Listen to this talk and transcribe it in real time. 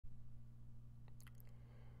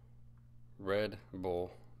Red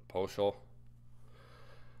Bull Poschl.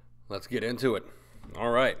 Let's get into it. All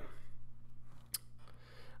right.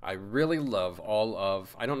 I really love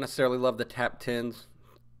I don't necessarily love the tap tins.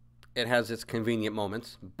 It has its convenient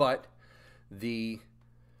moments, but the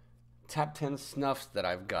tap tin snuffs that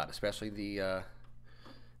I've got, especially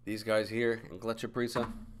these guys here in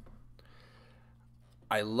Glitchaprisa,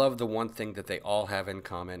 I love the one thing that they all have in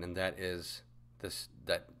common, and that is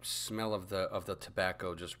that smell of the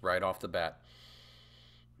tobacco just right off the bat.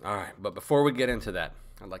 All right, but before we get into that,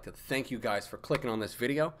 I'd like to thank you guys for clicking on this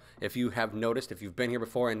video. If you have noticed, if you've been here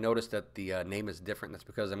before and noticed that the name is different, that's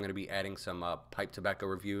because I'm going to be adding some pipe tobacco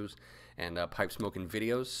reviews and pipe smoking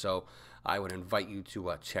videos. So I would invite you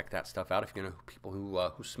to check that stuff out. If you know people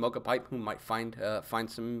who smoke a pipe who might find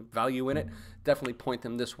some value in it, definitely point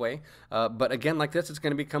them this way. But again, like this, it's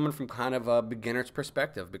going to be coming from kind of a beginner's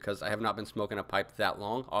perspective because I have not been smoking a pipe that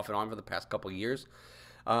long, off and on, for the past couple years.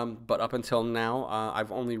 But up until now,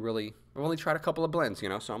 I've only tried a couple of blends,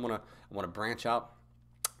 so I want to branch out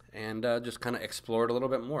and just kind of explore it a little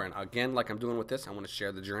bit more. And again, like I'm doing with this, I want to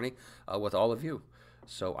share the journey with all of you.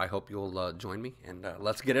 So I hope you'll join me, and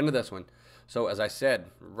let's get into this one. So as I said,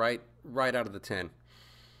 right out of the tin,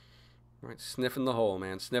 right, sniffing the hole,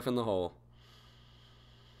 man, sniffing the hole.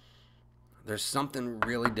 There's something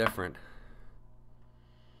really different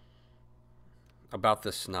about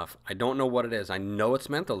this snuff. I don't know what it is. I know it's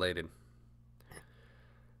mentholated,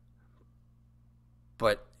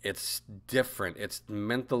 but it's different. It's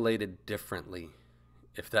mentholated differently,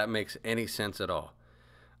 if that makes any sense at all.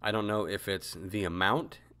 I don't know if it's the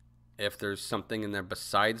amount, if there's something in there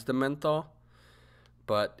besides the menthol,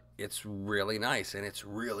 but it's really nice and it's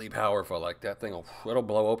really powerful. Like that thing, it'll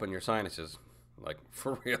blow open your sinuses. Like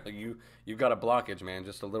for real, you got a blockage, man.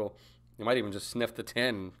 Just a little. You might even just sniff the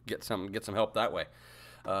tin and get some help that way.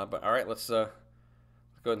 But all right, let's go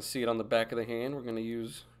ahead and see it on the back of the hand. We're going to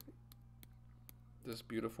use this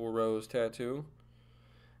beautiful rose tattoo.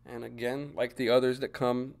 And again, like the others that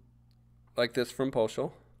come like this from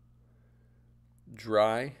Poschl,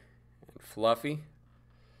 dry and fluffy.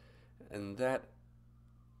 And that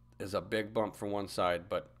is a big bump from one side,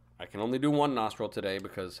 but I can only do one nostril today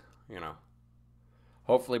because,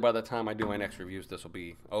 hopefully by the time I do my next reviews, this will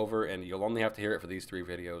be over, and you'll only have to hear it for these 3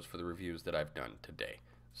 videos for the reviews that I've done today.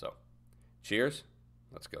 So, cheers.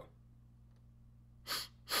 Let's go.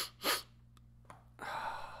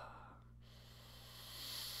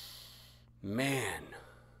 Man,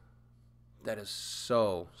 that is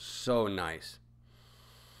so nice.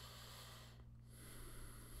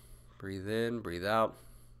 Breathe in, breathe out,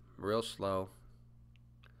 real slow.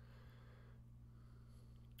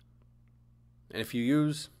 And if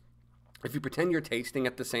you pretend you're tasting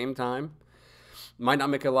at the same time, might not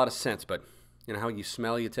make a lot of sense, but you know how you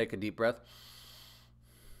smell, you take a deep breath?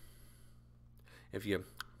 If you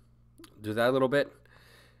do that a little bit,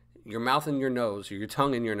 your mouth and your nose, or your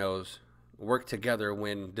tongue and your nose, work together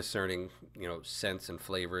when discerning, scents and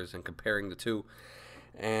flavors and comparing the two.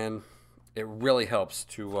 And it really helps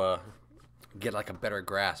to get like a better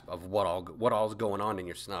grasp of what all's going on in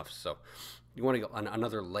your snuff. So you want to go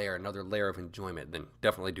another layer of enjoyment, then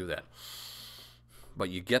definitely do that. But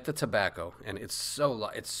you get the tobacco, and it's so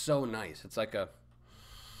nice. It's like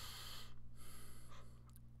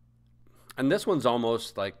and this one's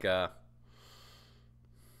almost like the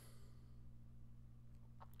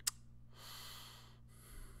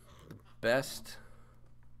best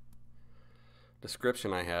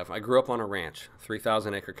description I have. I grew up on a ranch,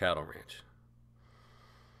 3,000 acre cattle ranch.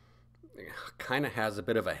 Kind of has a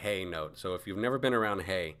bit of a hay note. So if you've never been around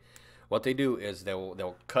hay, what they do is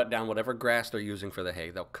they'll cut down whatever grass they're using for the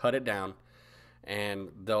hay. They'll cut it down, and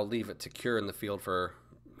they'll leave it to cure in the field for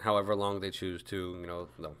however long they choose to.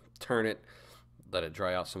 They'll turn it, let it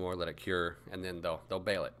dry out some more, let it cure, and then they'll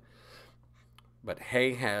bale it. But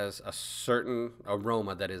hay has a certain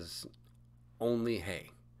aroma that is only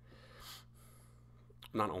hay.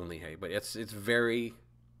 Not only hay, but it's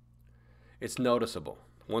noticeable.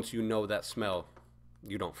 Once you know that smell,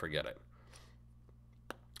 you don't forget it.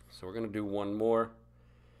 So we're going to do one more,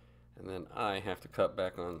 and then I have to cut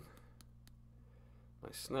back on my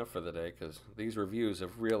snuff for the day because these reviews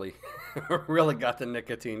have really, really got the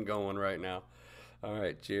nicotine going right now. All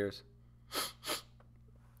right, cheers.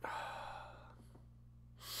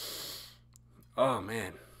 Oh,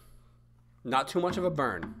 man. Not too much of a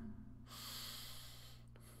burn,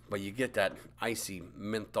 but you get that icy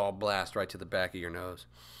menthol blast right to the back of your nose.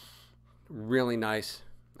 Really nice.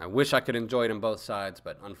 I wish I could enjoy it on both sides,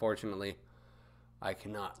 but unfortunately, I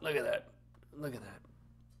cannot. Look at that. Look at that.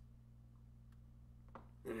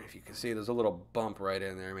 And if you can see, there's a little bump right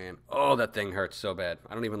in there, man. Oh, that thing hurts so bad.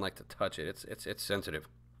 I don't even like to touch it. It's sensitive.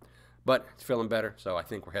 But it's feeling better, so I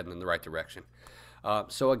think we're heading in the right direction.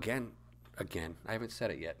 So again, I haven't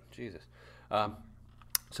said it yet. Jesus.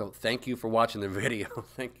 So thank you for watching the video.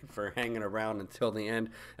 Thank you for hanging around until the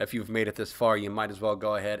end. If you've made it this far, you might as well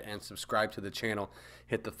go ahead and subscribe to the channel.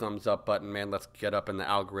 Hit the thumbs up button, man. Let's get up in the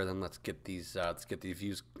algorithm. Let's get these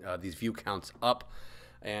view counts up.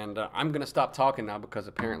 And I'm gonna stop talking now because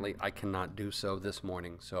apparently I cannot do so this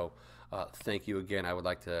morning. So thank you again. I would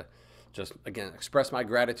like to just again express my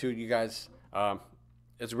gratitude, you guys.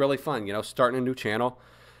 It's really fun, you know, starting a new channel.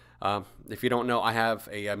 If you don't know, I have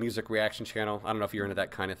a music reaction channel. I don't know if you're into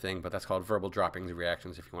that kind of thing, but that's called Verbal Droppings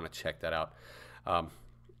Reactions. If you want to check that out,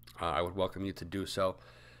 I would welcome you to do so.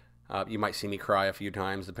 You might see me cry a few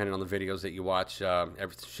times, depending on the videos that you watch.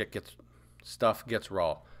 Stuff gets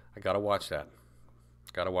raw. I gotta watch that.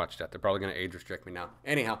 Gotta watch that. They're probably gonna age restrict me now.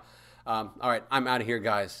 Anyhow, all right, I'm out of here,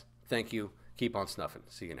 guys. Thank you. Keep on snuffing.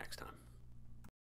 See you next time.